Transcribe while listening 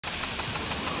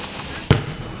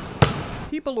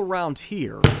People around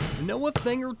here know a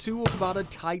thing or two about a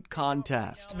tight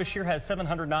contest. Bashir has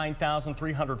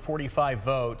 709,345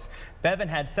 votes. Bevan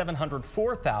had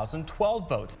 704,012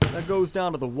 votes. That goes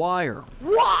down to the wire.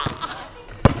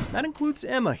 That includes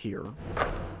Emma here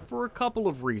for a couple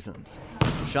of reasons.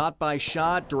 Shot by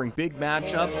shot during big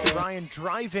matchups. Ryan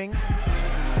driving.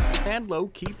 And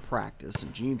low-key practice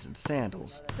in jeans and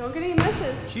sandals. Don't get any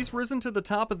misses. She's risen to the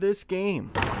top of this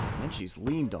game, and she's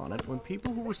leaned on it when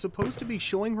people who were supposed to be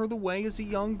showing her the way as a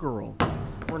young girl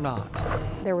were not.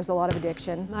 There was a lot of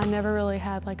addiction. I never really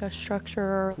had like a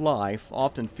structure. Life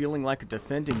often feeling like a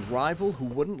defending rival who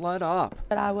wouldn't let up.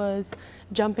 But I was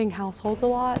jumping households a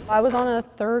lot. I was on a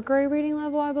 3rd grade reading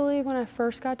level, I believe, when I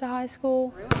first got to high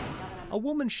school. A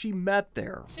woman she met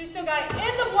there. She still got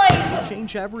in the blazer.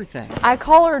 Change everything. I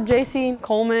call her Jacqueline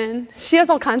Coleman. She has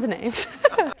all kinds of names.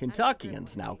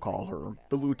 Kentuckians now call her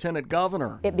the Lieutenant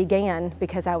Governor. It began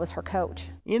because I was her coach.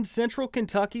 In Central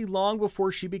Kentucky long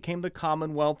before she became the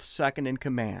Commonwealth's second in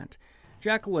command,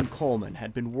 Jacqueline Coleman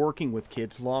had been working with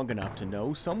kids long enough to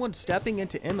know someone stepping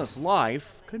into Emma's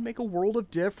life could make a world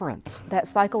of difference. That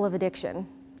cycle of addiction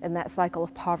and that cycle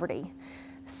of poverty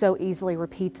so easily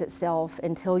repeats itself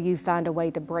until you find a way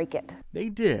to break it. They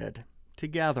did,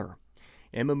 together.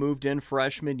 Emma moved in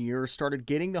freshman year, started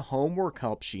getting the homework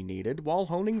help she needed while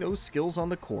honing those skills on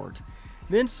the court.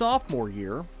 Then sophomore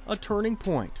year, a turning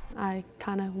point. I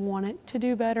kind of wanted to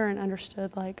do better and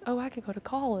understood like, oh, I could go to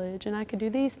college and I could do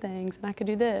these things and I could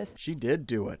do this. She did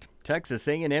do it. Texas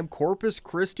A&M Corpus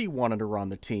Christi wanted her on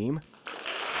the team.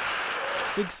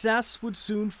 Success would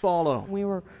soon follow. We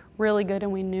were really good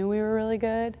and we knew we were really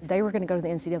good. They were going to go to the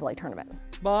NCAA tournament.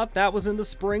 But that was in the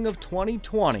spring of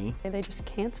 2020. They just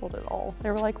canceled it all.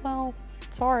 They were like, well,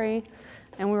 sorry.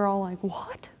 And we were all like,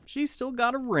 what? She still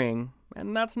got a ring,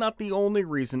 and that's not the only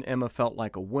reason Emma felt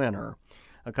like a winner.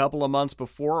 A couple of months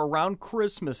before, around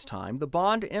Christmas time, the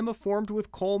bond Emma formed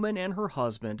with Coleman and her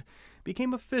husband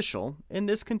became official in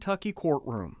this Kentucky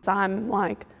courtroom. So I'm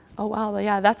like, oh wow,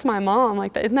 yeah, that's my mom.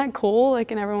 Like, isn't that cool?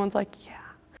 Like, and everyone's like, yeah.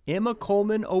 Emma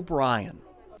Coleman O'Brien.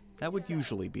 That would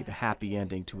usually be the happy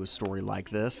ending to a story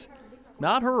like this.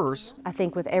 Not hers. I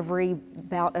think with every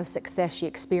bout of success she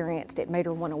experienced, it made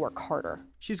her want to work harder.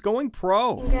 She's going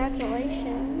pro.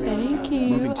 Congratulations. Thank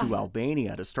you. Moving to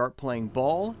Albania to start playing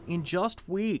ball in just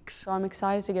weeks. So I'm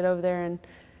excited to get over there and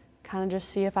kind of just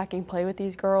see if I can play with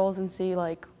these girls and see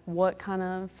like what kind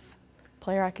of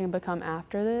player I can become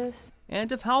after this. And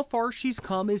if how far she's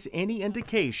come is any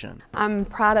indication, I'm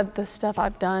proud of the stuff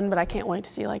I've done, but I can't wait to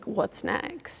see like what's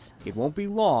next. it won't be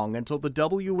long until the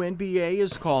WNBA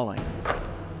is calling.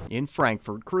 In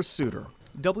Frankfort, Chris Suter,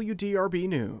 WDRB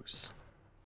News.